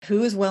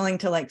Who is willing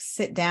to like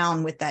sit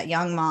down with that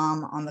young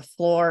mom on the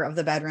floor of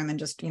the bedroom and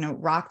just,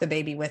 rock the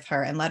baby with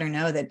her and let her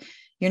know that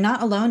you're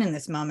not alone in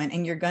this moment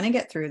and you're going to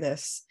get through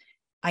this.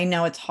 I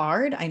know it's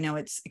hard. I know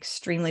it's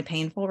extremely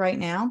painful right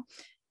now,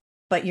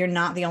 but you're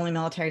not the only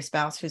military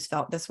spouse who's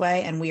felt this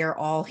way. And we are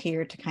all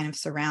here to kind of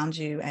surround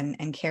you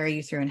and carry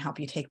you through and help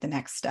you take the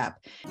next step.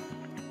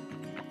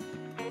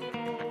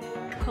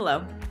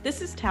 Hello, this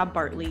is Tab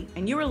Bartley,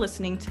 and you are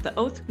listening to the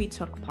Oath We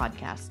Took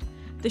podcast,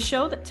 the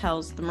show that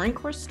tells the Marine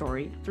Corps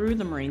story through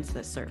the Marines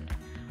that served.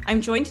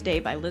 I'm joined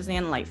today by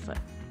Lizann Lightfoot.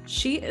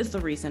 She is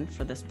the reason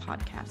for this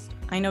podcast.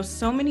 I know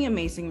so many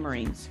amazing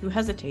Marines who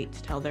hesitate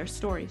to tell their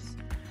stories.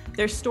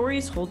 Their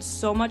stories hold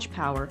so much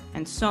power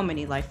and so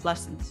many life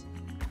lessons.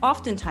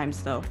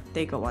 Oftentimes, though,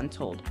 they go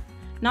untold.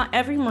 Not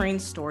every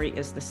Marine's story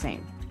is the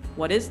same.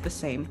 What is the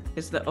same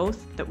is the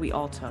oath that we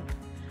all took.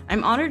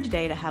 I'm honored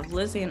today to have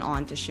Lizann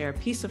on to share a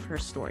piece of her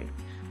story.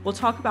 We'll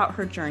talk about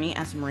her journey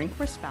as a Marine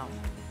Corps spouse.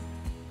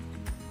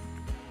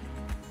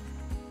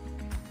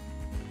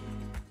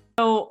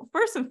 So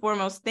first and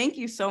foremost, thank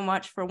you so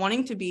much for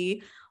wanting to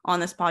be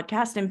on this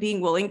podcast and being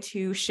willing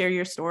to share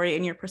your story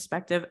and your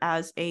perspective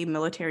as a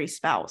military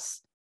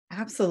spouse.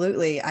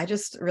 Absolutely. I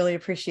just really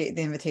appreciate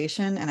the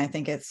invitation. And I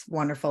think it's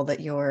wonderful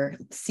that you're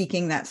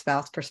seeking that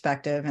spouse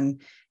perspective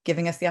and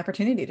giving us the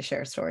opportunity to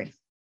share a story.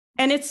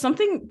 And it's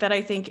something that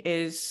I think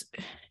is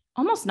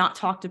almost not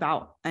talked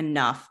about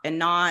enough and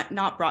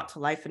not brought to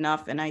life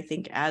enough. And I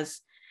think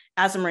as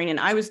a Marine, and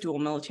I was dual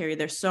military,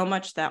 there's so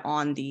much that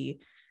on the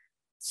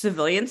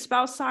civilian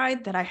spouse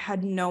side that I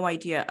had no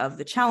idea of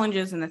the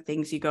challenges and the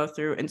things you go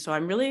through. And so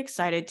I'm really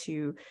excited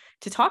to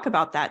talk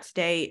about that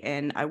today.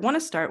 And I want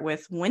to start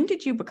with, when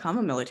did you become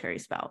a military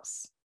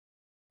spouse?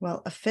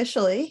 Well,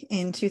 officially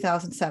in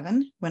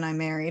 2007, when I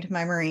married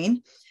my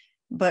Marine,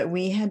 but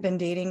we had been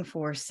dating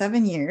for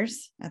 7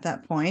 years at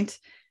that point.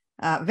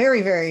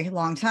 Very, very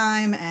long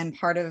time. And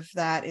part of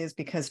that is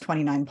because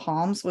 29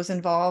 Palms was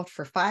involved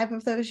for 5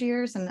 of those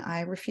years. And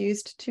I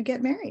refused to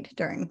get married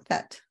during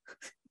that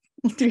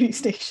duty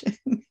station.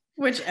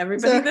 Which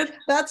everybody did.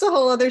 That's a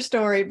whole other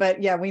story.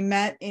 But yeah, we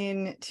met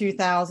in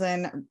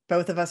 2000,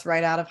 both of us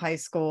right out of high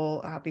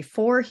school,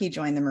 before he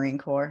joined the Marine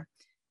Corps.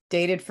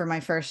 Dated for my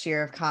first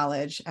year of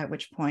college, at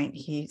which point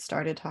he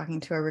started talking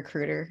to a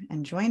recruiter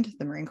and joined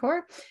the Marine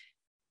Corps.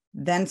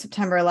 Then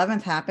September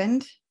 11th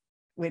happened,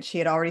 which he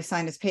had already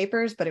signed his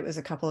papers, but it was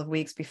a couple of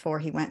weeks before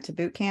he went to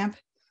boot camp.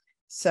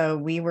 So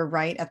we were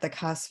right at the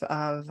cusp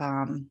of,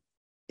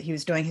 he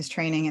was doing his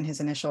training and his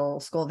initial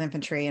School of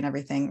Infantry and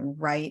everything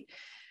right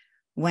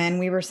when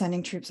we were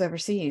sending troops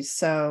overseas.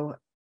 So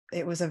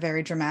it was a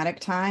very dramatic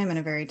time and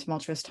a very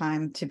tumultuous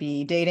time to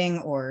be dating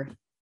or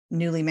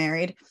newly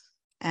married.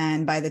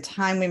 And by the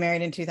time we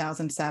married in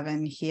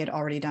 2007, he had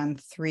already done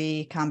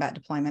 3 combat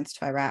deployments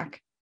to Iraq.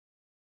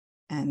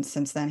 And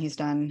since then, he's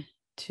done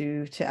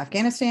 2 to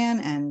Afghanistan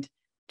and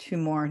 2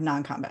 more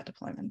non-combat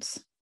deployments.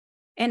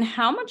 And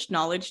how much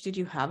knowledge did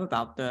you have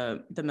about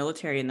the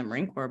military and the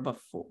Marine Corps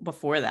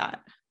before that?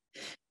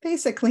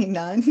 Basically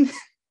none. Kick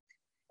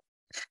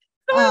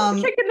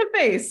in the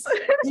face.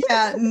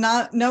 Yeah,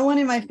 no one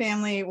in my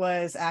family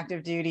was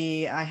active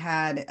duty. I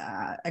had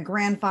a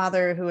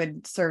grandfather who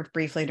had served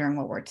briefly during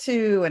World War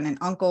II and an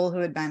uncle who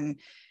had been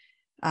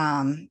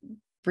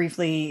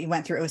briefly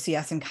went through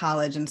OCS in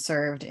college and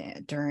served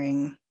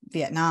during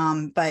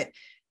Vietnam, but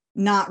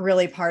not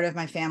really part of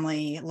my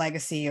family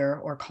legacy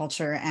or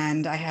culture.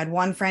 And I had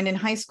one friend in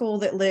high school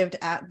that lived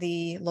at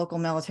the local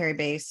military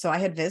base. So I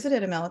had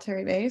visited a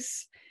military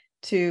base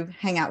to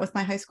hang out with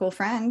my high school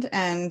friend.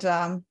 And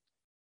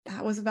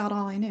that was about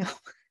all I knew.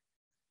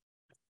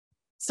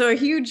 So a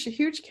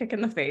huge kick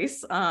in the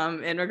face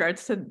in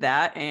regards to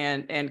that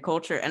and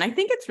culture. And I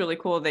think it's really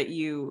cool that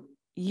you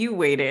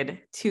waited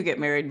to get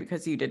married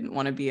because you didn't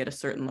want to be at a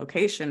certain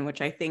location, which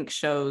I think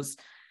shows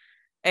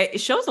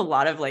a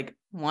lot of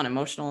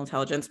emotional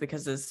intelligence,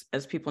 because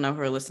as people know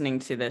who are listening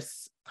to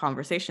this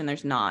conversation,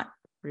 there's not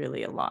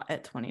really a lot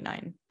at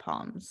 29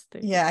 Palms.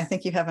 Yeah, I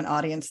think you have an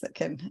audience that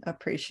can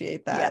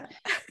appreciate that.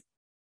 Yeah.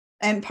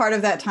 And part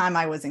of that time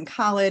I was in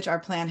college. Our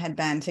plan had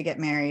been to get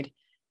married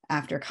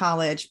after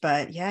college,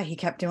 but yeah, he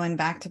kept doing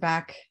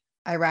back-to-back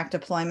Iraq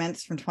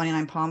deployments from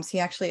 29 Palms. He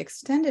actually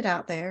extended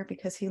out there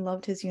because he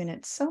loved his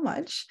unit so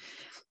much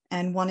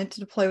and wanted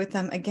to deploy with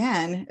them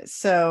again.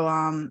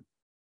 So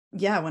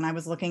yeah, when I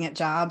was looking at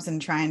jobs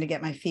and trying to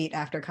get my feet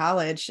after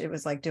college, it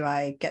was like, do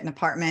I get an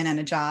apartment and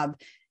a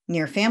job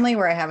near family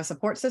where I have a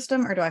support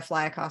system, or do I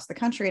fly across the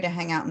country to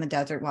hang out in the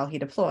desert while he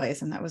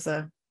deploys? And that was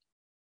a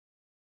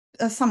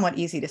somewhat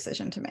easy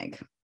decision to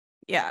make.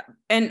 Yeah.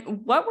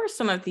 And what were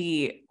some of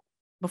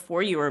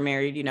before you were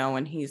married,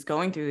 when he's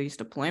going through these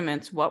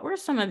deployments, what were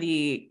some of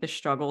the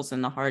struggles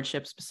and the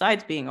hardships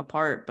besides being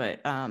apart? But,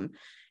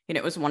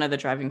 it was one of the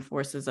driving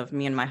forces of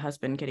me and my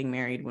husband getting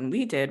married when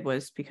we did,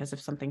 was because if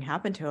something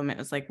happened to him, it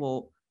was like,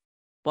 well,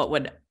 what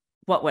would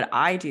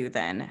I do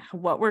then?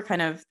 What were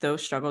kind of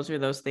those struggles or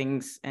those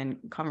things and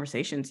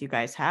conversations you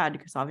guys had?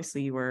 Because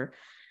obviously you were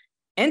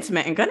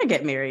intimate and going to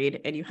get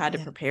married and you had to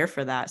prepare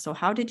for that. So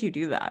how did you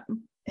do that?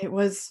 It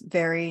was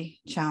very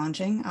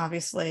challenging.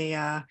 Obviously,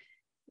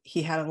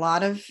 he had a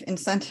lot of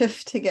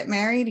incentive to get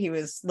married. He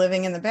was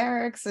living in the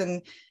barracks,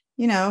 and,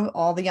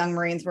 all the young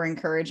Marines were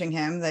encouraging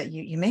him that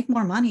you make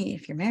more money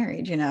if you're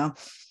married,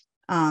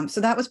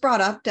 So that was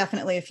brought up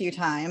definitely a few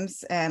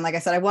times. And like I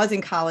said, I was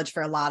in college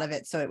for a lot of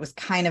it, so it was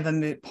kind of a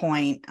moot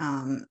point.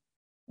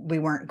 We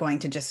weren't going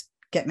to just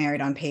get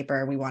married on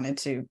paper. We wanted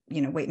to,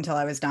 wait until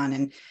I was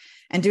done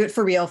and do it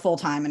for real, full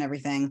time and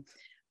everything.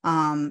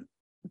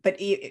 But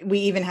we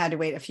even had to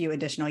wait a few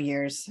additional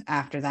years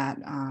after that.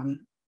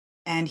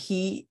 And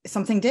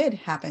something did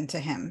happen to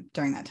him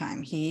during that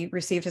time. He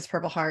received his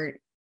Purple Heart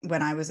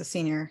when I was a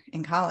senior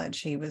in college.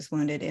 He was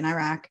wounded in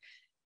Iraq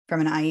from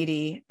an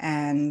IED,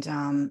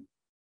 and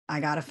I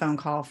got a phone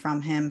call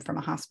from him from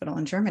a hospital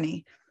in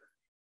Germany.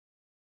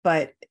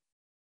 But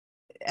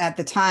at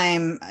the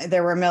time,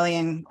 there were a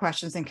million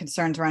questions and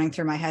concerns running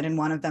through my head, and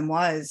one of them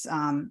was,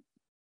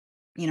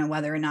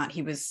 whether or not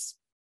he was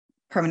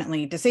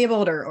permanently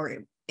disabled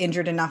or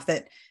injured enough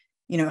that,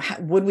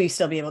 would we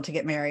still be able to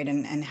get married,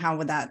 and how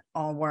would that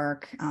all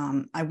work?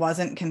 I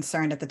wasn't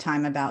concerned at the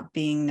time about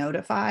being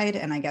notified.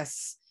 And I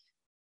guess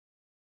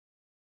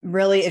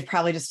really it's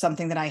probably just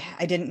something that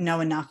I didn't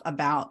know enough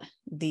about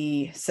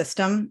the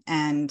system.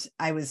 And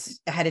I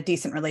had a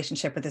decent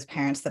relationship with his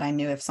parents that I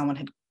knew if someone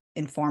had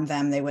informed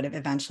them, they would have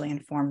eventually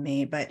informed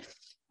me. But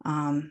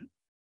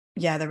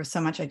there was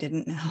so much I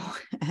didn't know.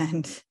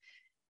 And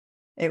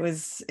it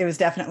was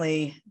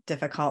definitely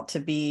difficult to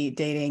be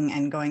dating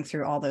and going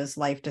through all those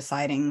life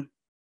deciding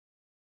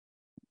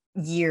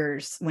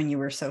years when you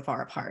were so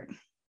far apart.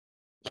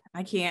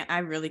 I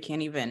really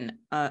can't even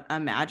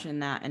imagine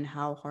that, and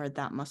how hard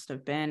that must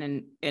have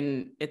been.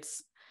 And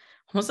it's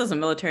almost, as a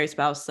military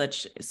spouse,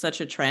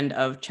 such a trend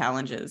of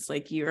challenges.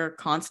 Like, you're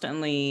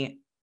constantly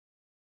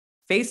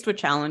faced with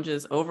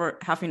challenges,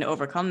 having to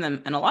overcome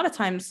them. And a lot of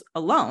times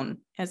alone,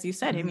 as you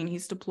said. Mm-hmm. I mean,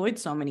 he's deployed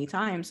so many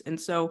times.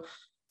 And so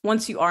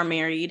once you are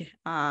married,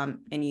 and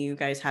you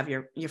guys have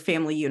your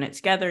family unit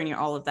together and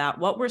all of that,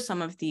 what were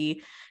some of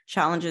the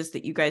challenges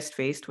that you guys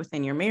faced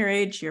within your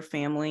marriage, your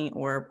family,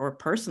 or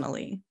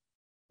personally?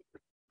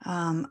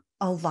 A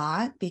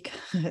lot,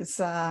 because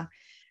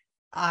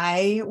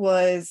I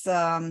was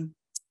a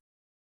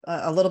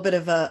little bit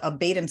of a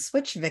bait and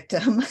switch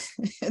victim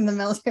in the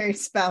military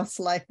spouse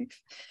life.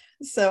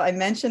 So I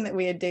mentioned that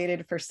we had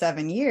dated for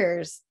 7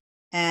 years,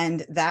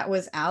 and that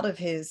was out of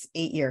his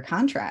 8-year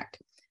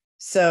contract.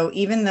 So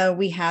even though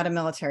we had a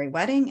military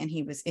wedding and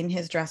he was in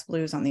his dress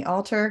blues on the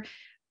altar,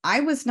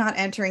 I was not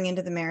entering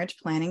into the marriage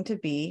planning to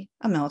be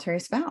a military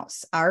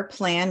spouse. Our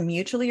plan,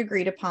 mutually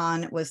agreed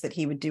upon, was that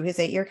he would do his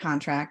 8-year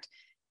contract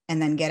and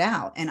then get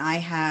out. And I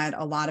had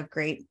a lot of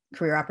great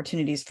career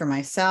opportunities for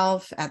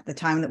myself. At the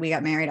time that we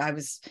got married, I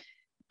was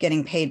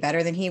getting paid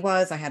better than he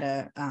was. I had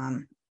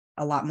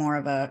a lot more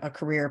of a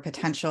career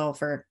potential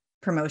for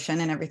promotion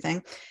and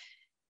everything.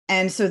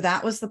 And so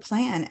that was the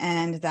plan.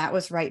 And that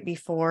was right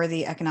before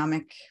the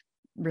economic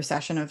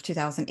recession of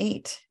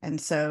 2008. And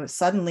so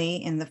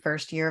suddenly, in the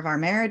first year of our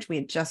marriage, we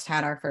had just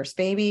had our first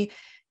baby,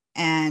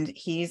 and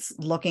he's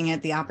looking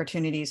at the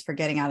opportunities for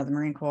getting out of the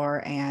Marine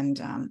Corps.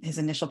 And his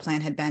initial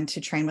plan had been to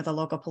train with a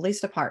local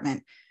police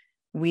department.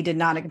 We did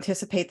not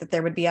anticipate that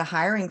there would be a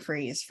hiring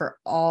freeze for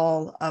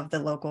all of the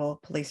local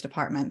police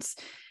departments.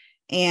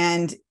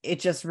 And it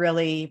just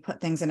really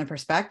put things into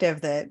perspective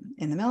that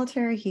in the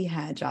military, he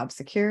had job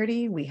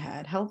security, we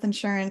had health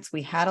insurance,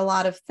 we had a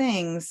lot of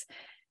things.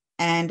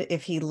 And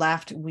if he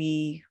left,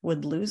 we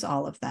would lose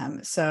all of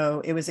them.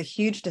 So it was a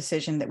huge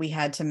decision that we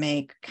had to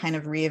make, kind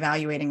of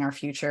reevaluating our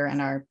future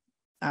and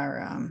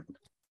our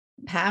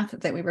path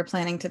that we were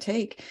planning to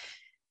take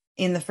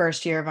in the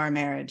first year of our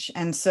marriage.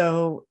 And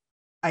so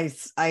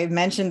I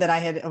mentioned that I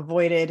had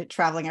avoided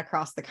traveling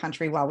across the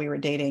country while we were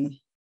dating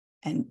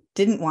and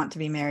didn't want to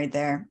be married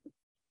there.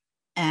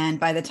 And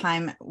by the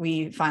time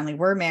we finally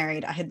were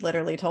married, I had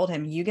literally told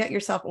him, you get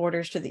yourself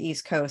orders to the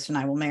East Coast and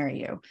I will marry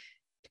you,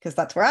 because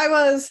that's where I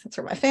was. That's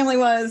where my family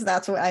was.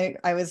 That's what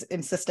I was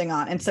insisting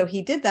on. And so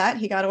he did that.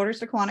 He got orders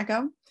to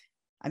Quantico.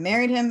 I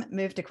married him,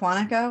 moved to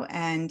Quantico,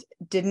 and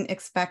didn't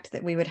expect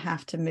that we would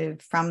have to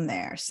move from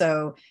there.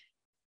 So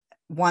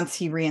once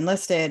he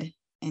re-enlisted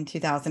in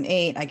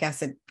 2008, I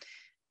guess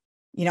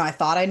I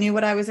thought I knew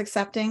what I was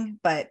accepting,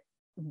 but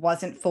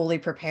wasn't fully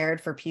prepared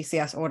for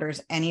PCS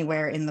orders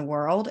anywhere in the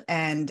world.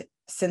 And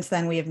since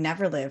then, we have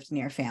never lived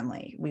near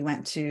family. We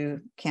went to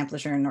Camp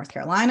Lejeune in North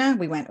Carolina.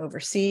 We went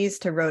overseas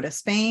to Rota,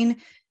 Spain.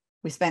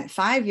 We spent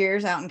 5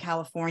 years out in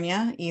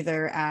California,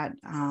 either at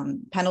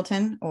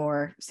Pendleton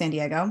or San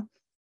Diego.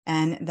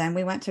 And then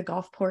we went to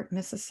Gulfport,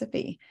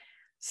 Mississippi.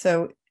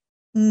 So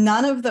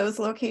none of those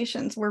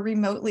locations were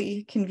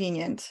remotely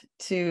convenient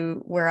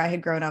to where I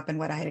had grown up and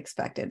what I had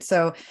expected.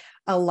 So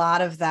a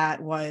lot of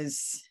that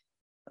was,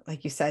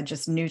 like you said,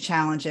 just new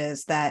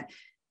challenges that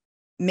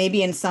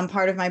maybe in some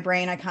part of my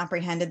brain, I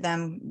comprehended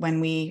them when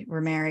we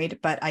were married,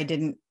 but I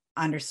didn't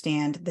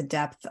understand the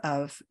depth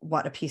of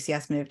what a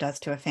PCS move does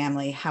to a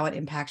family, how it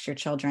impacts your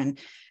children,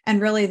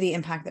 and really the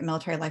impact that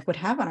military life would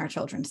have on our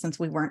children, since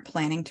we weren't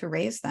planning to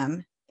raise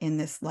them in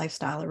this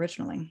lifestyle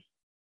originally.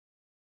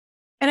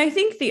 And I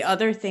think the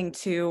other thing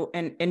too,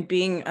 and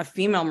being a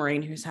female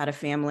Marine who's had a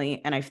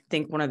family, and I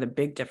think one of the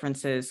big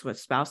differences with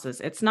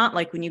spouses, it's not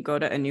like when you go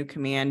to a new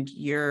command,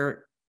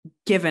 you're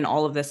given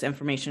all of this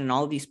information and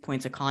all of these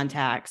points of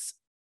contacts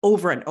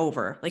over and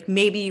over. Like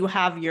maybe you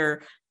have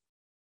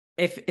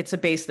if it's a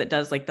base that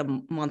does like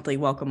the monthly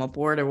welcome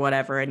aboard or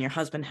whatever, and your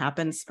husband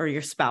happens or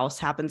your spouse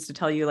happens to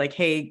tell you like,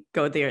 hey,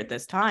 go there at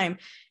this time.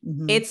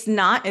 Mm-hmm. It's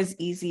not as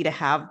easy to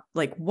have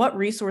like what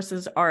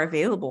resources are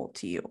available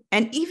to you.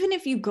 And even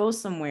if you go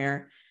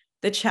somewhere,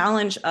 the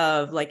challenge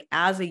of like,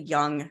 as a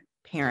young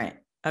parent,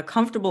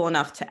 comfortable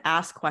enough to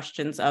ask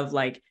questions of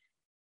like,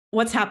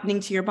 what's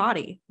happening to your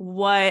body?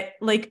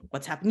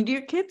 What's happening to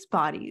your kids'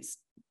 bodies?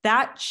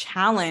 That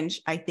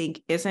challenge, I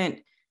think,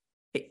 isn't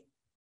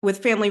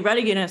with family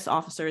readiness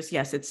officers.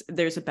 Yes,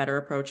 there's a better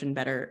approach and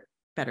better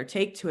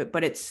take to it,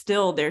 but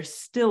there's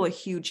still a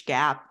huge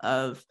gap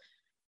of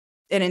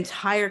an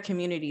entire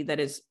community that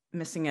is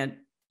missing a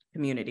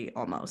community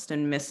almost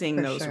and missing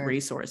For those sure.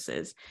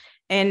 resources.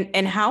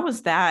 And how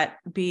was that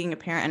being a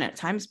parent and at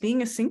times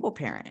being a single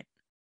parent?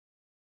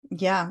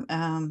 Yeah.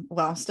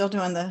 Well, I'm still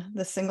doing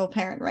the single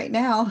parent right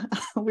now.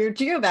 We're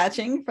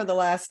geobatching for the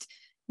last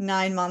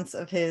 9 months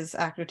of his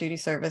active duty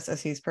service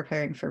as he's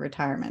preparing for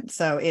retirement.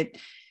 So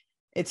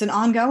it's an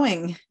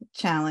ongoing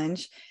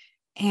challenge.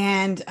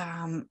 And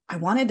I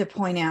wanted to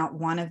point out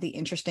one of the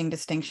interesting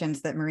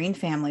distinctions that Marine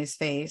families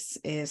face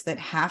is that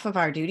half of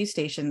our duty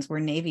stations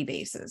were Navy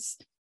bases.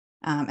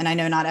 And I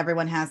know not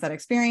everyone has that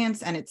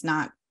experience, and it's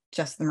not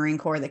just the Marine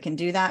Corps that can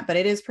do that, but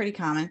it is pretty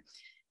common.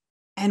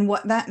 And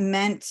what that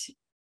meant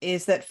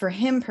is that for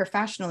him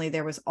professionally,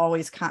 there was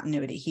always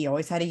continuity. He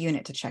always had a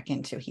unit to check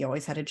into. He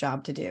always had a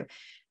job to do.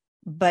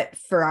 But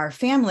for our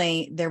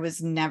family, there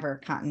was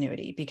never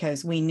continuity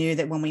because we knew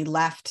that when we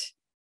left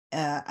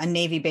a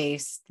Navy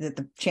base, that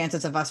the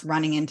chances of us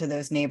running into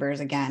those neighbors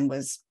again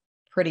was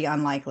pretty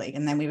unlikely.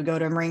 And then we would go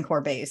to a Marine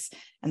Corps base,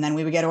 and then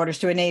we would get orders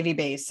to a Navy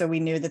base. So we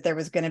knew that there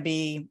was going to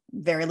be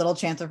very little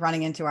chance of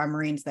running into our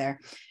Marines there.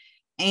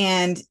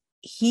 And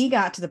he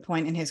got to the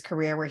point in his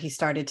career where he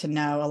started to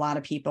know a lot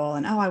of people.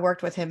 And, oh, I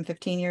worked with him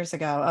 15 years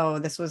ago. Oh,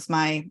 this was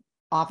my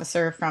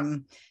officer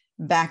from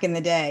back in the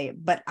day.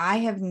 But I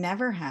have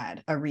never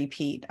had a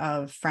repeat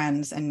of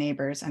friends and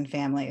neighbors and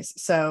families.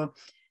 So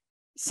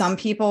some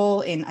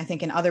people I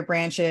think in other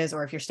branches,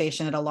 or if you're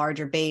stationed at a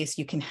larger base,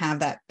 you can have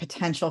that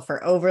potential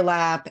for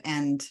overlap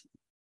and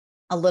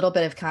a little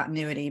bit of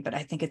continuity. But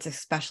I think it's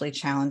especially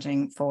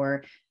challenging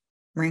for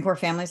Marine Corps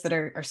families that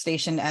are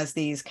stationed as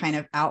these kind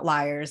of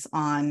outliers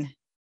on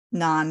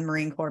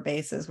non-Marine Corps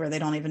bases where they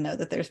don't even know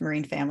that there's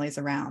Marine families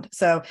around.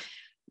 So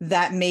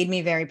that made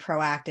me very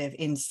proactive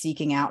in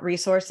seeking out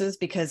resources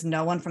because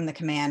no one from the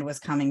command was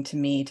coming to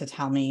me to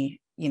tell me,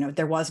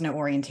 there was no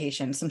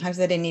orientation. Sometimes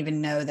they didn't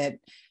even know that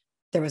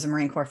there was a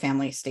Marine Corps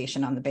family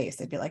stationed on the base.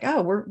 They'd be like,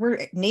 oh,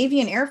 we're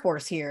Navy and Air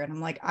Force here. And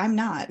I'm like, I'm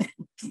not.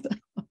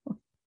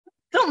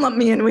 Don't let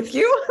me in with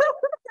you.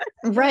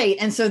 Right.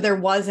 And so there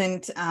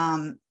wasn't,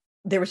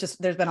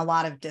 there's been a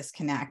lot of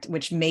disconnect,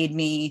 which made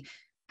me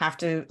have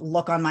to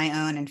look on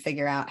my own and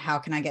figure out how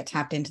can I get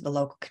tapped into the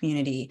local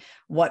community,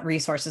 what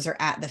resources are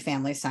at the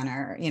family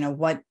center,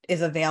 what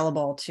is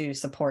available to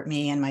support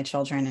me and my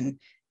children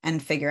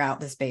and figure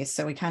out this base.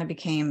 So we kind of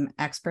became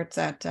experts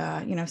at,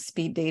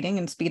 speed dating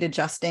and speed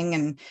adjusting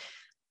and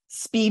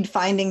speed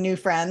finding new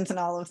friends and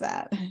all of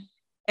that.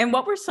 And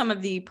what were some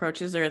of the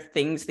approaches or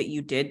things that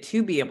you did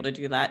to be able to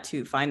do that,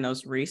 to find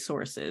those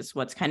resources?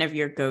 What's kind of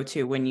your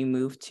go-to when you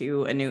move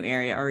to a new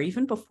area or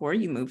even before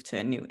you move to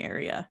a new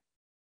area?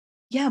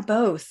 Yeah,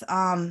 both.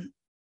 I've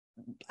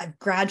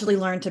gradually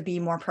learned to be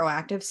more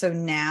proactive. So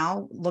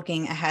now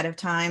looking ahead of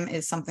time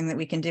is something that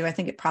we can do. I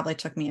think it probably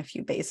took me a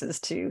few bases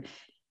to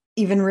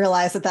even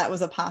realize that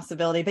was a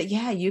possibility. But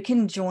yeah, you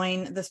can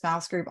join the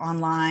spouse group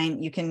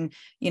online. You can,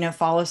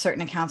 follow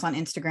certain accounts on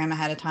Instagram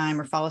ahead of time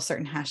or follow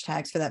certain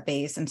hashtags for that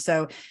base. And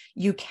so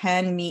you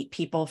can meet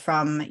people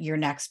from your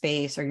next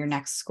base or your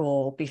next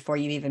school before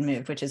you even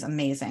move, which is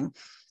amazing.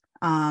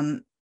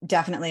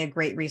 Definitely a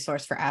great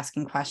resource for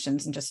asking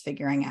questions and just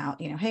figuring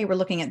out, hey, we're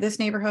looking at this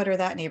neighborhood or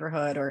that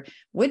neighborhood, or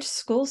which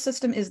school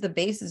system is the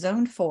base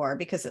zoned for?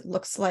 Because it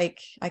looks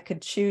like I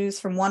could choose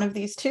from one of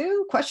these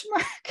two, ?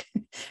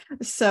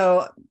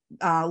 So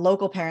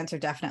local parents are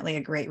definitely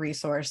a great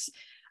resource.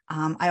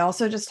 I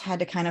also just had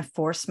to kind of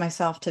force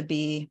myself to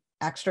be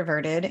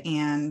extroverted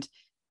and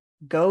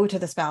go to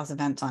the spouse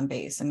events on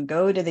base and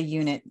go to the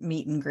unit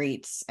meet and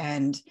greets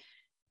and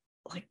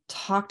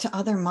talk to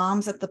other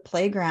moms at the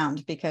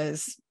playground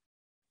because,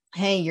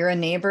 hey, you're a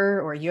neighbor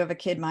or you have a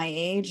kid my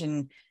age,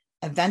 and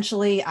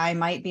eventually I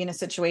might be in a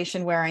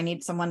situation where I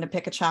need someone to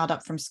pick a child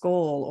up from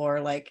school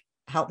or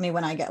help me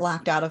when I get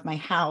locked out of my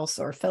house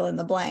or fill in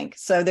the blank.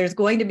 So there's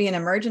going to be an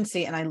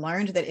emergency. And I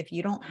learned that if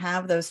you don't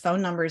have those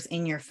phone numbers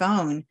in your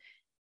phone,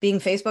 being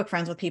Facebook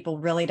friends with people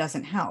really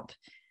doesn't help.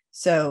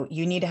 So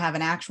you need to have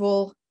an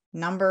actual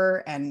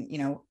number and,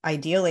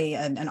 ideally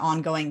an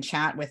ongoing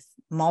chat with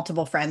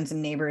multiple friends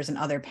and neighbors and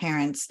other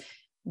parents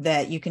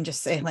that you can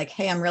just say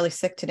hey, I'm really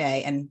sick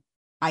today. And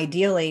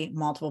ideally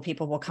multiple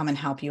people will come and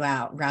help you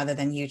out rather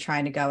than you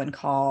trying to go and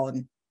call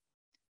and,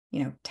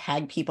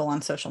 tag people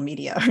on social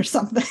media or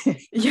something.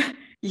 Yeah.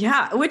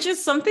 Yeah. Which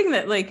is something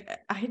that like,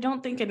 I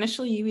don't think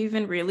initially you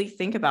even really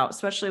think about,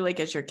 especially like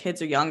as your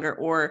kids are younger.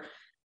 Or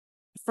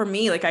for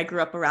me, like I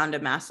grew up around a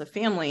massive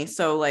family.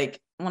 So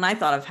like when I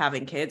thought of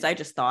having kids, I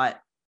just thought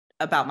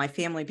about my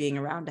family being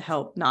around to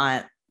help,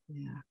 not,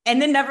 and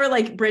then never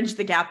like bridge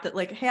the gap that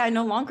like, hey, I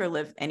no longer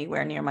live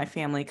anywhere near my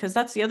family. Cause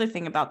that's the other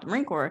thing about the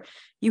Marine Corps.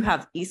 You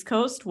have East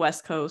Coast,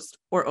 West Coast,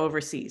 or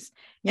overseas.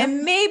 Yep.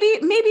 And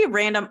maybe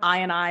random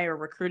I&I or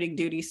recruiting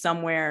duty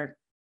somewhere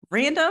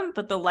random,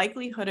 but the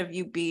likelihood of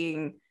you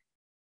being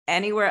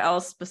anywhere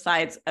else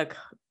besides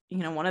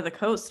one of the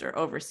coasts or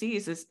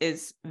overseas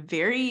is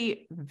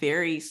very,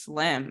 very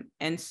slim.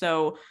 And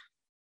so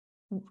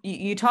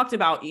you talked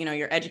about,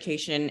 your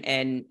education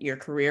and your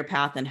career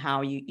path and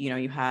how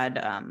you had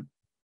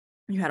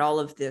all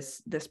of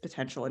this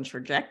potential and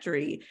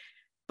trajectory,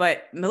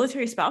 but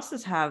military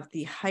spouses have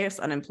the highest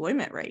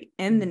unemployment rate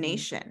in the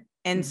nation.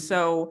 And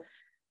so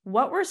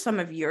what were some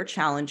of your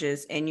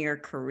challenges in your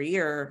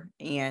career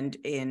and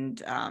in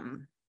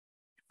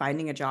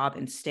finding a job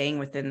and staying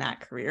within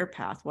that career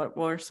path? What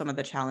were some of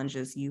the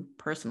challenges you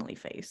personally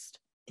faced?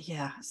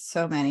 Yeah,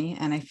 so many.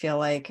 And I feel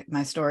like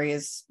my story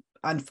is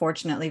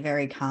unfortunately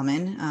very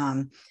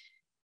common.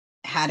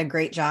 Had a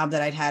great job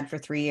that I'd had for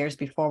 3 years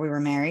before we were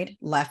married,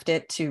 left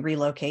it to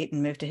relocate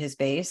and move to his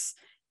base,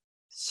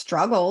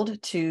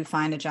 struggled to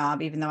find a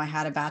job, even though I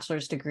had a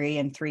bachelor's degree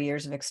and 3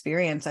 years of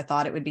experience. I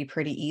thought it would be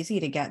pretty easy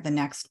to get the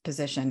next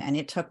position, and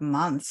it took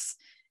months.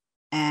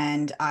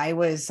 And I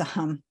was,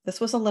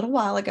 this was a little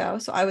while ago,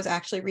 so I was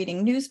actually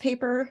reading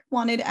newspaper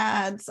wanted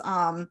ads.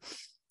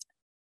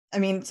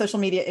 Social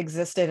media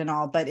existed and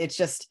all, but it's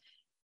just,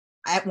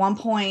 at one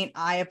point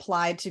I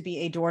applied to be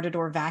a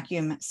door-to-door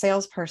vacuum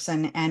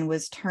salesperson and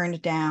was turned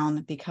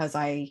down because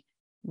I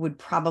would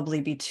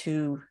probably be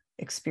too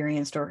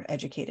experienced or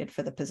educated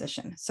for the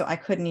position. So I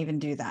couldn't even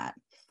do that.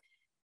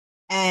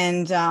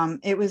 And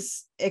it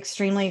was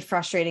extremely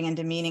frustrating and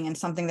demeaning, and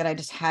something that I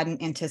just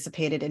hadn't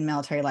anticipated in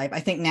military life.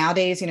 I think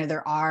nowadays,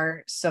 there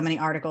are so many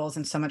articles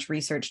and so much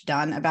research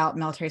done about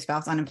military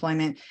spouse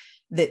unemployment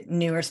that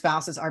newer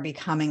spouses are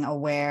becoming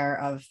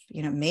aware of,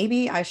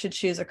 maybe I should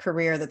choose a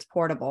career that's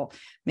portable.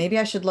 Maybe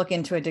I should look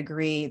into a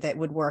degree that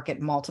would work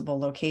at multiple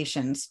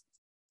locations.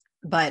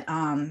 But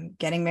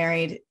getting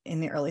married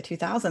in the early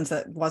 2000s,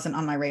 that wasn't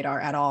on my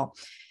radar at all.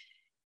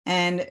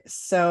 And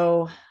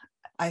so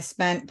I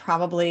spent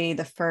probably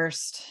the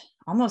first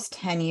almost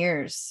 10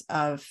 years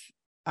of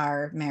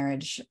our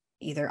marriage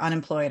either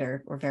unemployed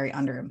or very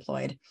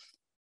underemployed.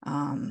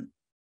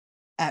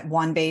 At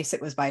one base,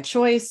 it was by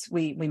choice.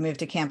 We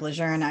moved to Camp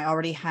Lejeune. I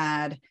already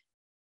had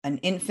an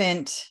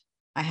infant.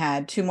 I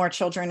had 2 more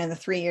children in the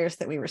 3 years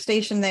that we were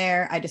stationed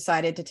there. I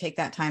decided to take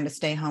that time to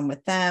stay home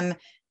with them,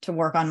 to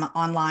work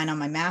online on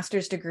my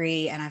master's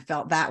degree. And I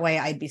felt that way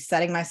I'd be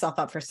setting myself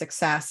up for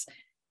success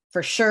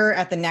for sure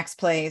at the next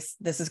place.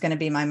 This is going to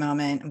be my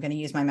moment. I'm going to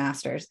use my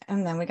master's.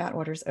 And then we got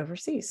orders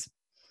overseas.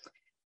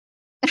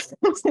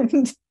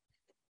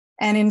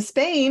 And in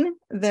Spain,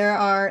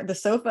 the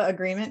SOFA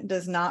agreement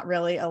does not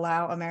really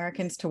allow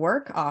Americans to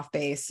work off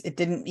base. It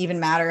didn't even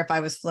matter if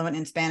I was fluent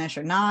in Spanish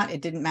or not.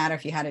 It didn't matter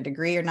if you had a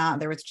degree or not.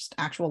 There was just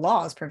actual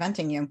laws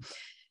preventing you.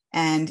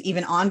 And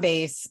even on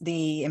base,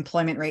 the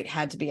employment rate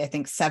had to be, I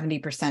think,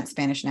 70%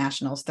 Spanish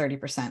nationals,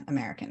 30%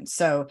 Americans.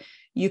 So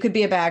you could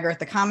be a bagger at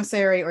the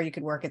commissary or you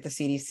could work at the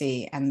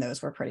CDC. And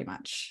those were pretty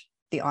much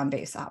the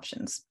on-base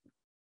options.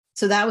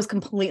 So that was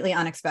completely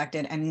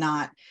unexpected and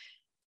not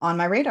on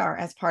my radar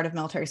as part of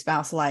military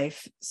spouse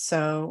life.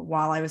 So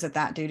while I was at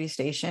that duty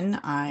station,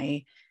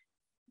 I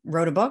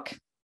wrote a book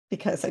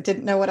because I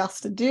didn't know what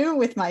else to do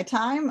with my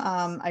time.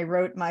 I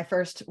wrote my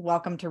first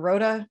Welcome to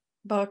Rota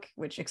book,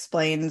 which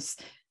explains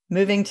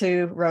moving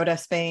to Rota,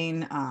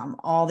 Spain,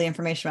 all the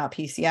information about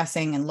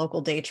PCSing and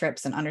local day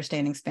trips and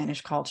understanding Spanish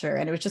culture.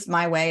 And it was just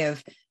my way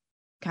of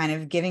kind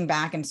of giving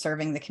back and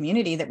serving the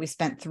community that we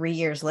spent 3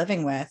 years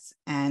living with.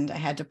 And I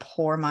had to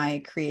pour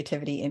my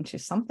creativity into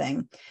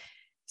something.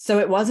 So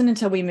it wasn't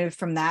until we moved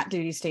from that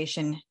duty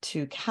station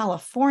to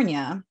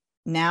California,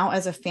 now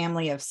as a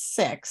family of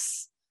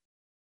 6.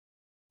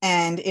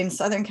 And in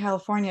Southern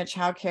California,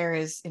 childcare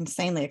is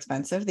insanely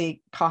expensive.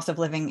 The cost of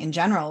living in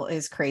general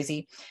is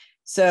crazy.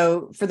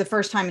 So for the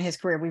first time in his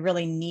career, we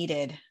really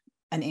needed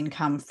an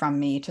income from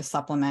me to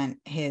supplement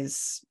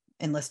his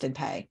enlisted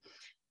pay.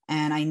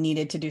 And I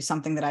needed to do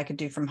something that I could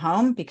do from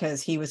home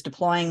because he was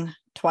deploying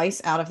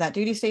twice out of that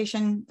duty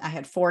station. I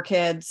had 4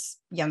 kids.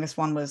 Youngest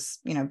one was,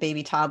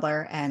 baby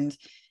toddler, and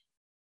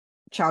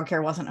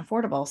childcare wasn't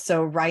affordable.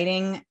 So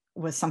writing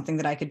was something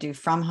that I could do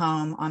from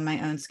home on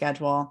my own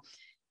schedule.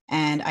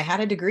 And I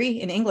had a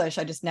degree in English.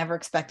 I just never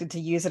expected to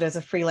use it as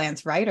a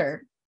freelance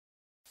writer.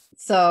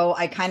 So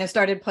I kind of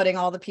started putting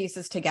all the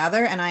pieces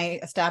together, and I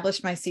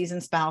established my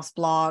Seasoned Spouse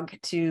blog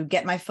to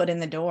get my foot in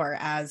the door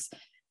as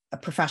a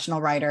professional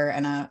writer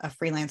and a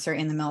freelancer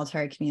in the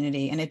military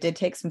community. And it did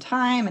take some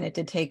time, and it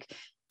did take,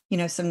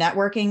 some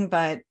networking,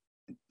 but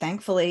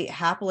thankfully,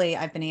 happily,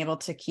 I've been able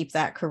to keep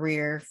that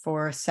career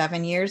for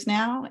 7 years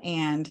now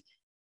and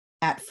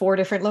at 4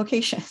 different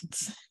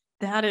locations.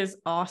 That is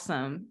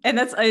awesome. And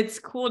it's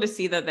cool to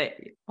see that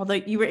although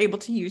you were able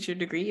to use your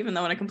degree, even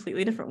though in a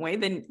completely different way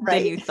than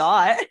you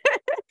thought,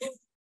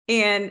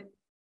 and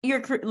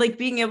you're like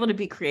being able to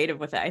be creative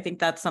with it. I think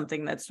that's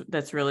something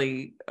that's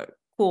really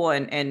cool,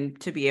 and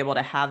to be able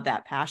to have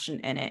that passion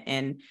in it,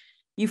 and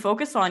you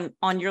focus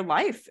on your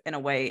life in a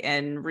way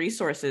and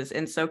resources.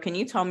 And so can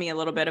you tell me a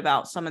little bit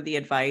about some of the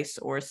advice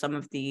or some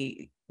of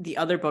the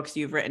other books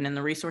you've written and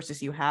the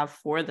resources you have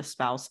for the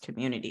spouse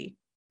community?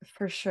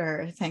 For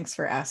sure. Thanks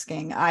for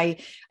asking. I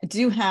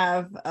do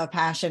have a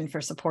passion for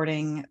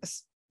supporting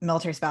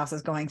military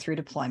spouses going through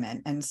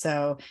deployment. And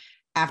so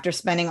after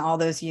spending all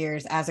those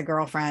years as a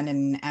girlfriend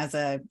and as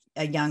a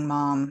young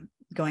mom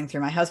going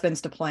through my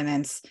husband's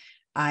deployments,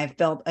 I've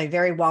built a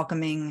very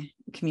welcoming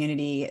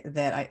community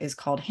that is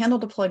called Handle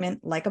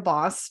Deployment Like a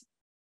Boss.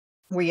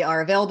 We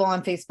are available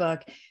on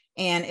Facebook,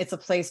 and it's a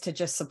place to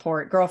just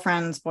support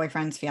girlfriends,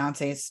 boyfriends,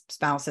 fiancés,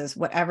 spouses,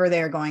 whatever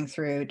they're going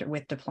through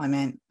with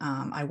deployment.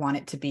 I want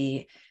it to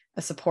be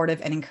a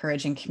supportive and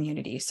encouraging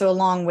community. So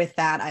along with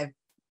that, I've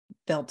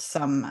built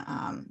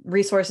some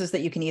resources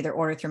that you can either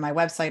order through my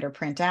website or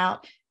print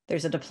out.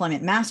 There's a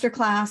deployment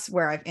masterclass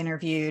where I've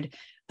interviewed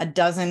a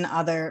dozen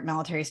other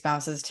military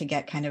spouses to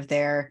get kind of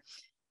their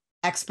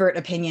expert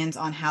opinions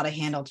on how to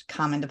handle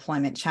common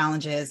deployment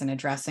challenges and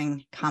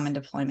addressing common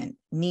deployment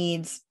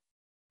needs.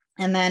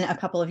 And then a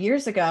couple of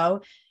years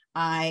ago,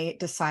 I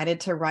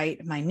decided to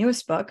write my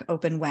newest book,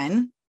 Open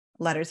When: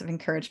 Letters of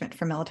Encouragement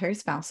for Military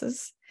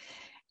Spouses.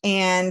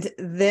 And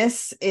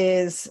this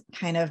is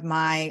kind of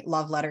my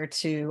love letter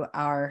to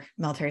our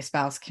military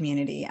spouse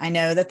community. I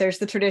know that there's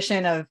the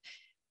tradition of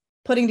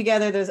putting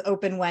together those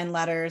open when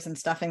letters and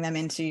stuffing them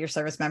into your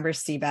service member's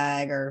sea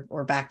bag or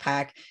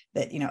backpack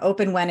that,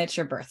 open when it's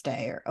your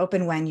birthday or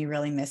open when you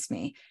really miss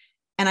me.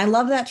 And I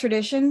love that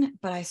tradition,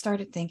 but I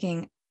started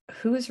thinking,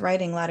 who is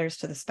writing letters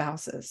to the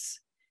spouses?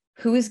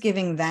 Who is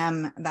giving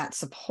them that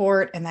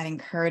support and that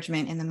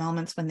encouragement in the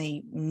moments when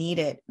they need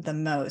it the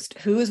most?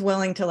 Who is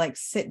willing to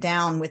sit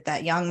down with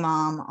that young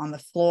mom on the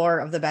floor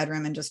of the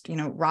bedroom and just,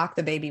 rock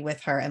the baby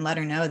with her and let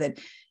her know that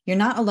you're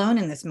not alone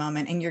in this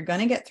moment and you're going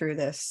to get through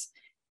this.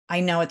 I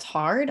know it's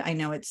hard. I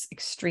know it's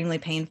extremely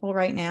painful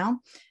right now,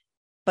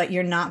 but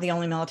you're not the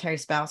only military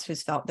spouse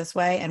who's felt this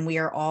way. And we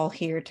are all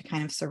here to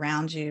kind of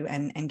surround you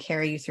and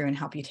carry you through and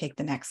help you take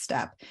the next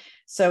step.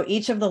 So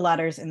each of the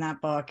letters in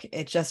that book,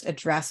 it just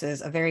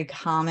addresses a very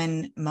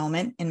common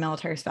moment in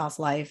military spouse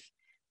life,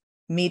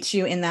 meets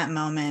you in that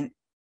moment,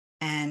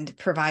 and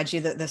provides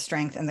you the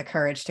strength and the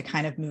courage to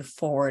kind of move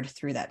forward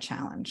through that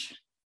challenge.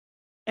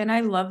 And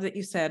I love that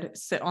you said,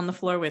 sit on the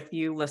floor with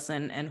you,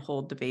 listen, and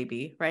hold the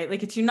baby, right?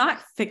 Like you're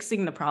not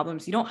fixing the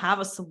problems. You don't have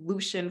a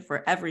solution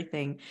for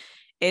everything.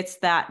 It's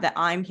that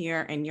I'm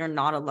here and you're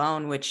not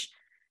alone, which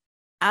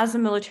as a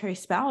military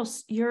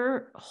spouse,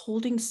 you're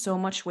holding so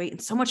much weight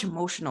and so much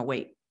emotional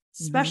weight,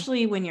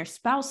 especially when your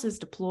spouse is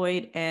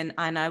deployed. And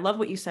I love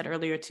what you said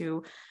earlier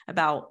too,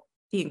 about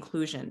the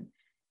inclusion.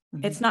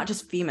 It's not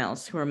just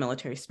females who are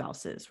military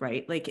spouses,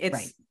 right? Like it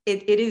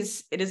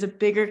is a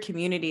bigger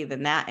community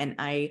than that.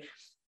 And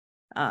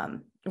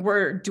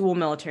we're dual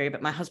military,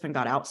 but my husband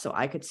got out so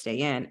I could stay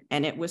in.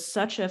 And it was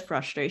such a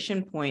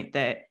frustration point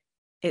that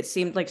it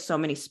seemed like so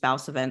many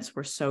spouse events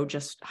were so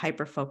just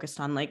hyper focused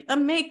on like a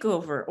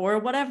makeover or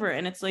whatever.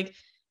 And it's like,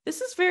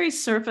 this is very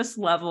surface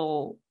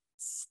level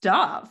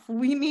stuff.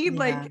 We need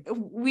one,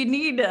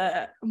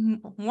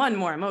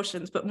 more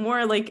emotions, but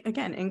more like,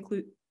 again,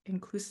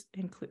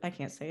 I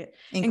can't say it.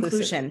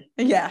 Inclusion.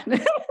 Yeah.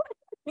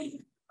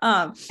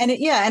 And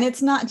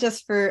it's not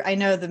just for, I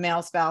know the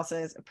male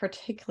spouses,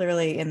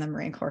 particularly in the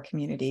Marine Corps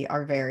community,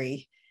 are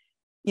very,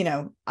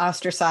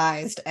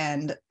 ostracized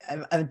and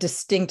a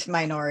distinct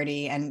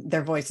minority, and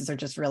their voices are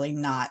just really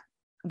not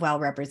well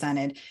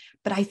represented.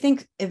 But I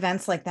think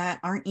events like that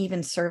aren't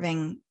even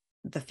serving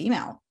the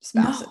female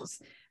spouses.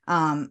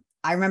 No.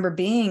 I remember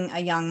being a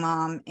young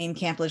mom in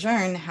Camp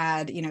Lejeune,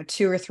 had,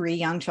 2 or 3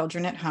 young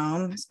children at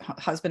home,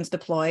 husbands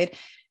deployed.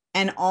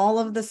 And all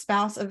of the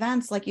spouse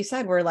events, like you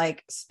said, were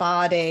like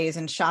spa days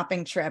and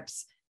shopping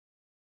trips.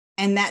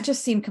 And that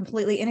just seemed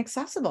completely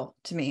inaccessible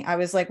to me. I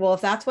was like, well,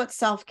 if that's what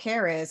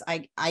self-care is,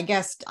 I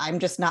guess I'm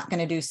just not going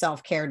to do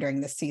self-care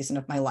during this season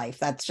of my life.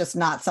 That's just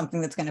not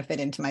something that's going to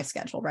fit into my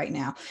schedule right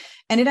now.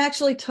 And it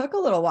actually took a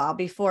little while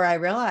before I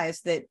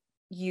realized that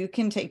you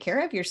can take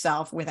care of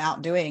yourself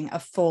without doing a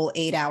full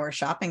 8-hour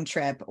shopping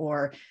trip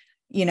or,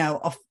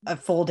 a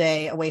full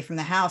day away from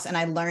the house. And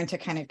I learned to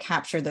kind of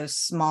capture those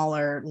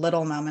smaller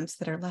little moments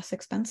that are less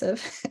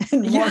expensive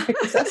and more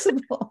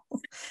accessible.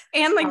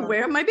 And like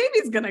where my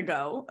baby's going to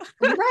go.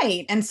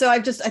 Right. And so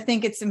I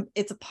think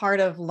it's a part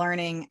of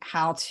learning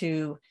how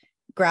to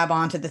grab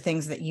onto the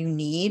things that you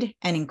need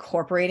and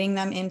incorporating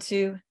them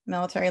into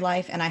military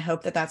life. And I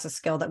hope that that's a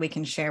skill that we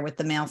can share with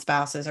the male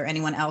spouses or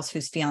anyone else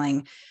who's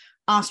feeling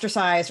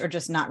ostracized or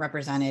just not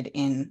represented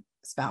in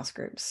spouse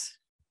groups.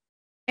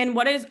 And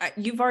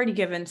you've already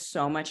given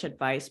so much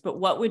advice, but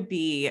what would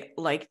be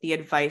like the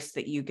advice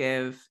that you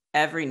give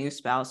every new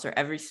spouse or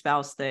every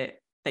spouse that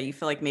you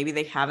feel like maybe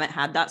they haven't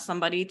had that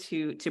somebody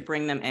to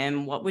bring them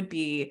in? What would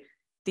be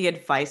the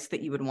advice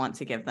that you would want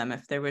to give them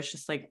if there was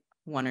just like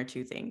one or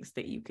two things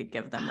that you could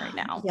give them right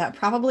now? Yeah,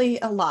 probably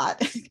a lot,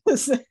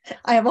 because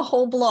I have a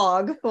whole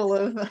blog full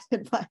of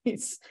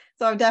advice.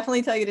 So I would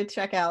definitely tell you to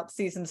check out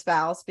Seasoned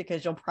Spouse,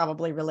 because you'll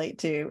probably relate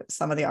to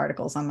some of the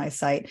articles on my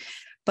site.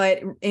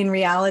 But in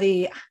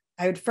reality,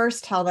 I would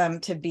first tell them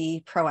to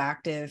be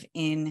proactive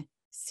in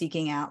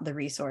seeking out the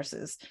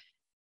resources.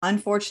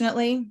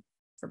 Unfortunately,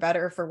 for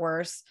better or for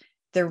worse,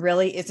 there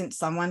really isn't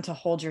someone to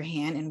hold your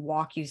hand and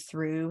walk you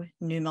through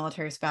new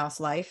military spouse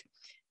life.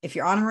 If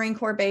you're on a Marine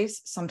Corps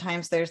base,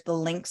 sometimes there's the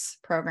Links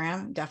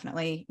program.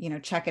 Definitely,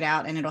 check it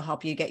out, and it'll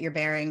help you get your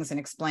bearings and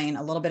explain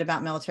a little bit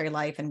about military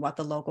life and what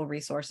the local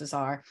resources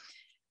are.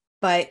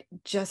 But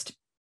just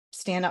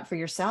stand up for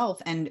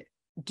yourself and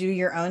do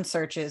your own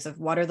searches of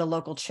what are the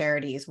local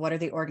charities, what are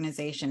the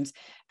organizations.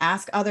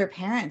 Ask other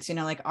parents,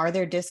 like, are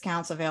there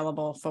discounts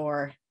available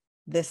for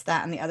this,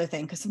 that, and the other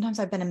thing? Because sometimes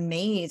I've been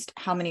amazed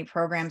how many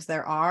programs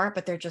there are,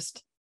 but they're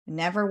just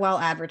never well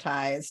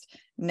advertised,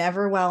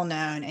 never well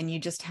known, and you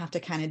just have to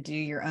kind of do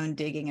your own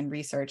digging and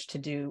research to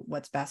do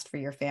what's best for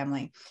your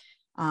family.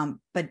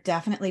 But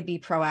definitely be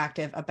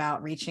proactive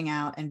about reaching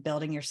out and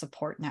building your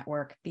support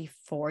network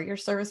before your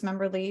service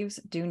member leaves.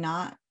 Do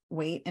not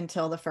wait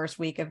until the first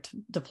week of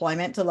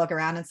deployment to look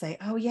around and say,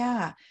 oh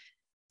yeah,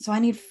 so I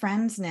need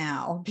friends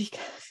now,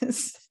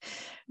 because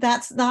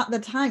that's not the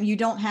time. You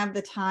don't have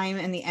the time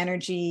and the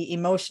energy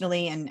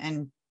emotionally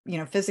and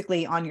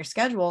physically on your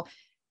schedule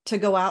to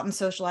go out and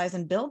socialize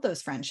and build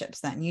those friendships.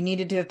 Then you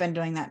needed to have been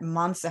doing that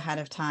months ahead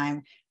of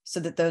time,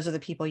 so that those are the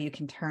people you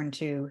can turn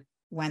to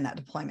when that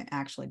deployment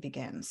actually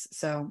begins.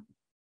 So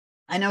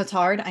I know it's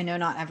hard. I know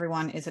not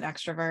everyone is an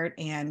extrovert,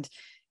 and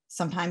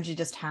sometimes you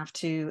just have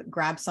to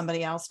grab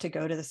somebody else to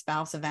go to the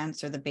spouse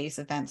events or the base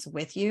events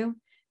with you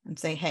and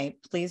say, hey,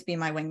 please be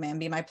my wingman,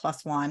 be my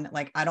plus one.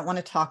 Like, I don't want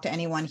to talk to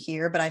anyone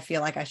here, but I feel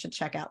like I should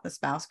check out the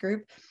spouse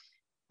group.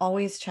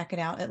 Always check it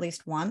out at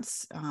least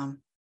once.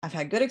 I've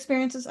had good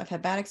experiences, I've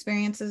had bad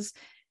experiences,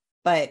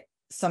 but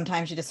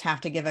sometimes you just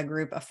have to give a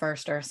group a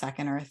first or a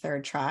second or a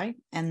third try.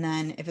 And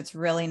then if it's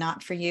really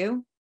not for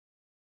you,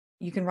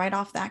 you can write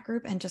off that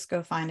group and just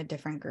go find a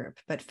different group,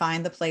 but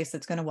find the place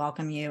that's going to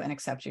welcome you and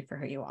accept you for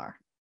who you are.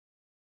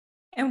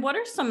 And what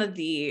are some of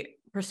the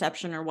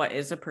perception, or what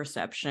is a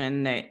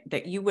perception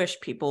that you wish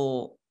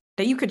people,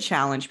 that you could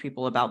challenge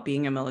people about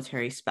being a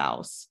military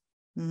spouse?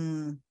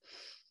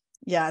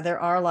 Yeah, there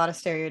are a lot of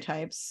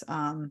stereotypes.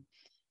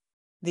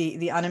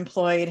 The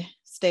unemployed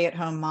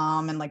stay-at-home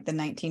mom and like the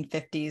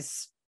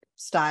 1950s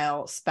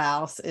style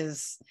spouse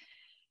is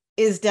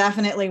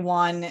definitely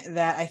one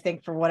that I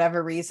think, for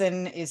whatever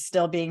reason, is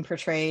still being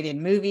portrayed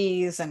in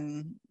movies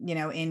and,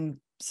 in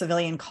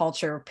civilian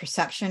culture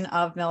perception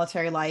of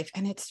military life.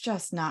 And it's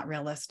just not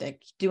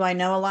realistic. Do I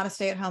know a lot of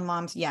stay-at-home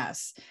moms?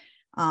 Yes.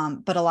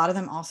 But a lot of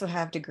them also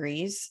have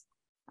degrees.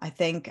 I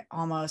think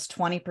almost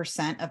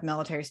 20% of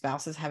military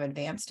spouses have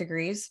advanced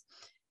degrees.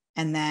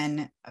 And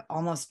then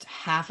almost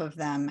half of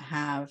them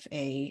have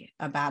a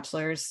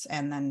bachelor's,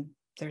 and then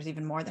there's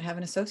even more that have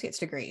an associate's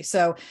degree.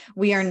 So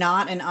we are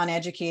not an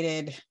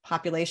uneducated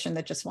population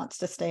that just wants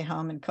to stay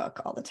home and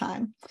cook all the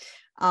time.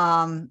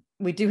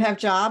 We do have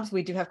jobs.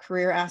 We do have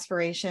career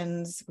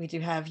aspirations. We do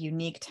have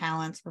unique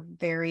talents. We're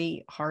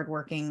very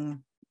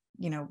hardworking,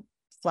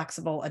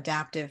 flexible,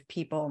 adaptive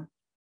people.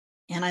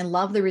 And I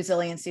love the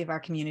resiliency of our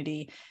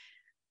community.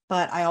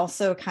 But I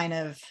also kind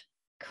of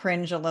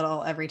cringe a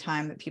little every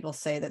time that people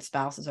say that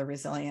spouses are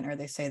resilient, or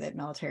they say that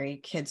military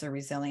kids are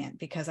resilient,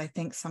 because I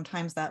think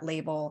sometimes that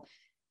label,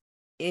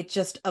 it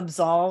just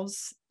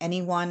absolves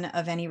anyone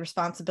of any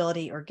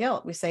responsibility or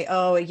guilt. We say,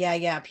 oh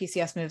yeah,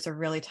 PCS moves are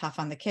really tough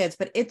on the kids,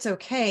 but it's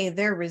okay,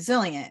 they're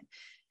resilient.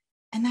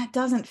 And that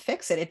doesn't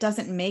fix it. It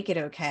doesn't make it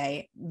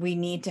okay. We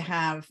need to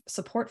have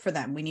support for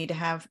them. We need to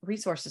have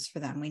resources for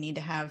them. We need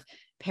to have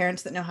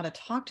parents that know how to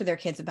talk to their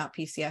kids about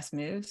PCS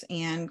moves,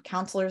 and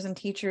counselors and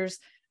teachers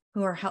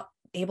who are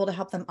able to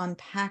help them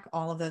unpack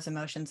all of those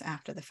emotions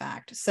after the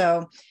fact.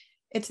 So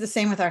it's the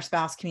same with our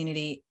spouse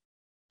community.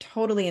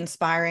 Totally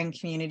inspiring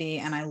community.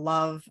 And I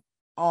love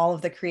all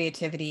of the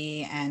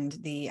creativity and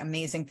the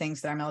amazing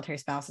things that our military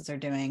spouses are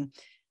doing,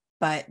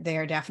 but they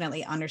are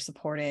definitely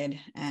undersupported,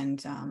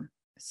 and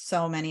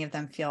so many of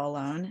them feel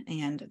alone.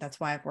 And that's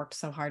why I've worked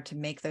so hard to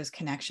make those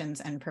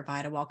connections and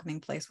provide a welcoming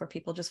place where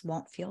people just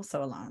won't feel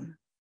so alone.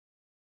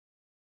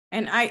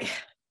 And I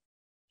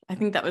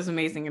think that was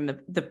amazing, and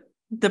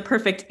the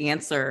perfect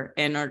answer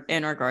in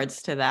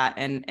regards to that.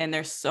 And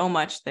there's so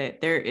much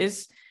that there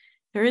is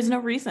no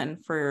reason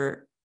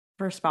for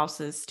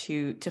spouses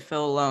to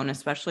feel alone,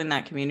 especially in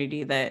that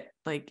community that,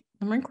 like,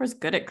 the Marine Corps is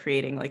good at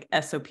creating like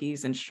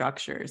SOPs and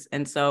structures.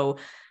 And so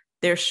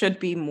there should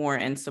be more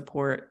in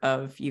support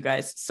of you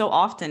guys. So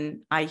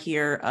often I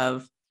hear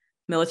of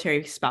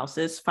military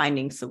spouses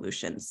finding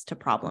solutions to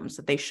problems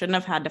that they shouldn't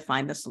have had to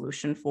find the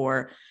solution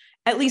for.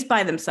 at least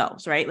by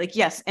themselves, right? Like,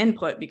 yes,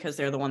 input because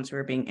they're the ones who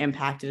are being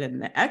impacted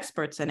and the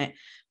experts in it,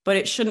 but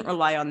it shouldn't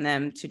rely on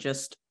them to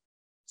just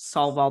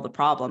solve all the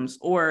problems,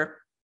 or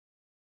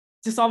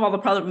to solve all the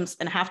problems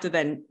and have to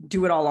then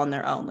do it all on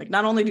their own. Like,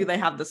 not only do they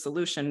have the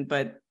solution,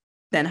 but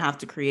then have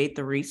to create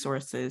the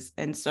resources.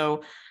 And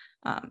so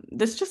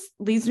this just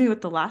leaves me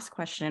with the last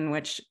question,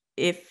 which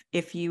if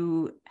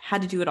you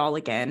had to do it all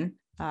again,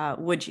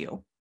 would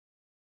you?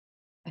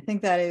 I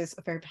think that is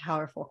a very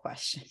powerful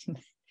question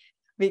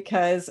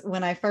because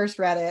when I first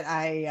read it,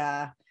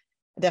 I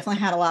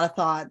definitely had a lot of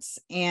thoughts,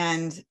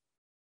 and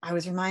I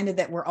was reminded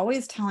that we're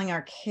always telling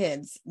our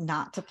kids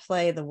not to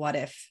play the what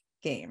if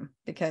game,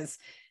 because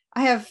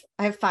I have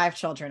 5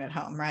 children at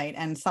home, right?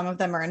 And some of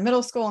them are in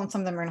middle school and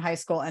some of them are in high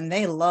school, and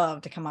they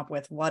love to come up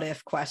with what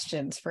if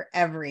questions for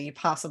every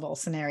possible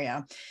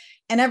scenario.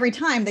 And every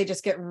time they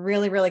just get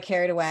really, really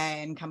carried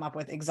away and come up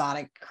with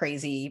exotic,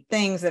 crazy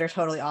things that are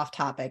totally off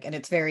topic. And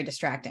it's very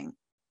distracting.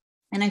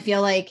 And I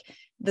feel like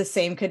the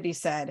same could be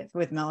said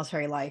with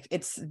military life.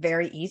 It's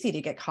very easy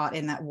to get caught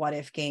in that what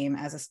if game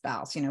as a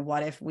spouse. You know,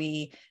 what if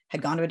we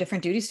had gone to a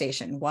different duty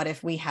station? What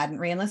if we hadn't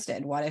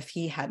reenlisted? What if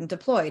he hadn't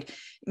deployed?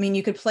 I mean,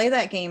 you could play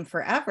that game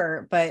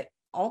forever, but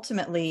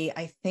ultimately,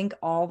 I think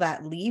all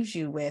that leaves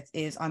you with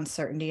is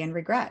uncertainty and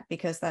regret,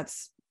 because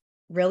that's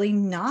really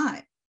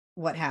not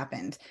what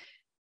happened.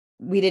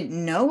 We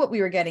didn't know what we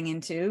were getting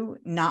into,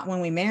 not when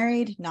we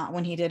married, not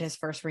when he did his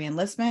first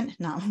reenlistment,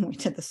 not when we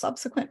did the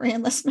subsequent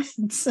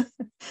reenlistments.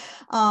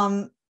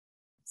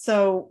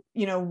 So,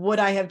 you know, would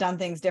I have done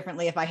things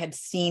differently if I had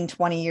seen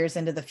 20 years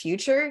into the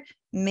future?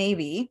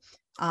 Maybe.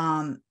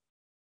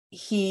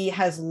 He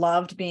has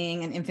loved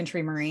being an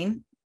infantry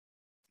Marine.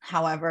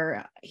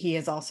 However, he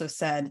has also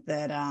said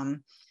that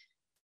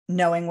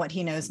knowing what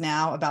he knows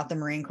now about the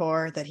Marine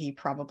Corps, that he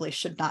probably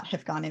should not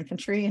have gone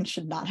infantry and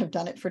should not have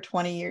done it for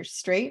 20 years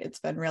straight. It's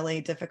been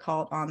really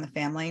difficult on the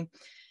family.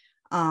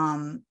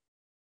 That,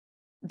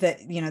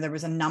 you know, there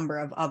was a number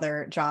of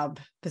other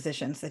job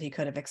positions that he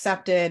could have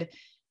accepted.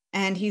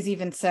 And he's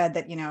even said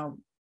that, you know,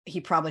 he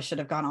probably should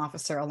have gone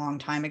officer a long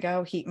time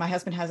ago. My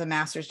husband has a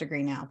master's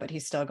degree now, but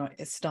he's still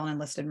an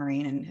enlisted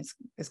Marine and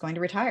is going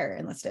to retire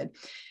enlisted.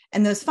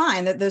 And that's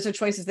fine. Those are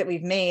choices that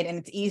we've made. And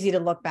it's easy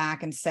to look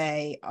back and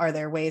say, are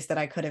there ways that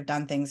I could have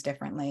done things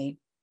differently?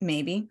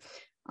 Maybe.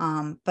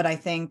 But I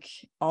think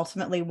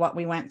ultimately what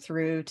we went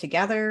through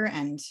together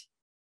and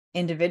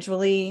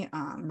individually,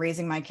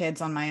 raising my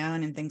kids on my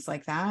own and things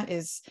like that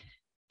is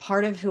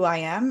part of who I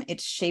am.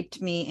 It's shaped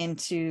me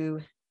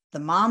into the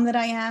mom that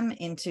I am,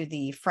 into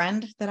the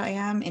friend that I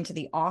am, into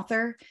the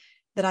author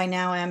that I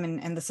now am,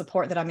 and the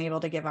support that I'm able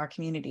to give our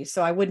community.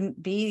 So I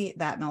wouldn't be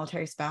that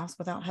military spouse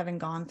without having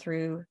gone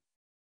through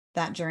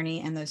that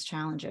journey and those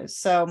challenges.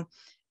 So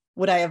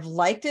would I have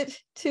liked it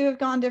to have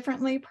gone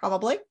differently?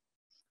 Probably.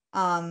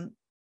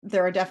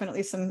 There are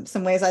definitely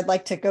some ways I'd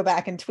like to go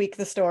back and tweak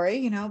the story,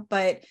 you know,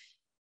 but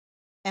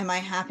am I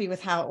happy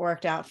with how it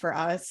worked out for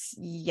us?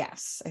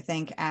 Yes. I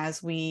think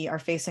as we are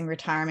facing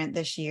retirement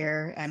this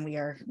year and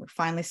we're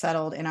finally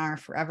settled in our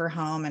forever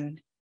home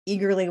and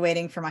eagerly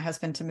waiting for my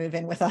husband to move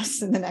in with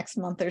us in the next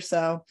month or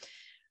so,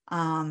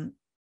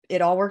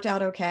 it all worked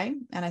out okay.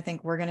 And I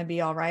think we're going to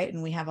be all right.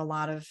 And we have a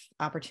lot of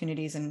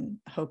opportunities and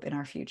hope in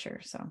our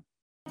future. So.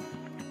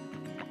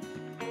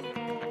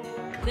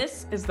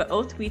 This is the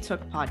Oath We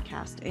Took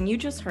podcast, and you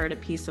just heard a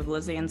piece of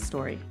Lizann's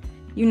story.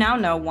 You now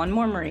know one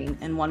more Marine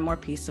and one more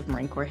piece of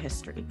Marine Corps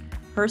history.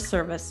 Her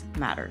service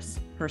matters.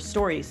 Her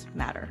stories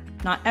matter.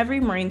 Not every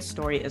Marine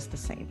story is the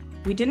same.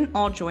 We didn't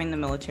all join the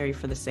military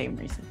for the same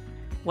reason.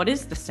 What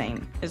is the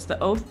same is the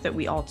oath that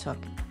we all took.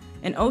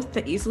 An oath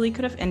that easily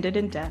could have ended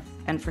in death,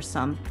 and for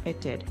some, it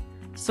did.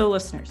 So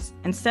listeners,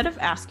 instead of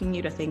asking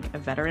you to thank a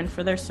veteran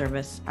for their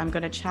service, I'm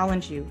going to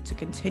challenge you to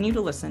continue to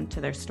listen to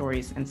their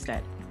stories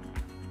instead.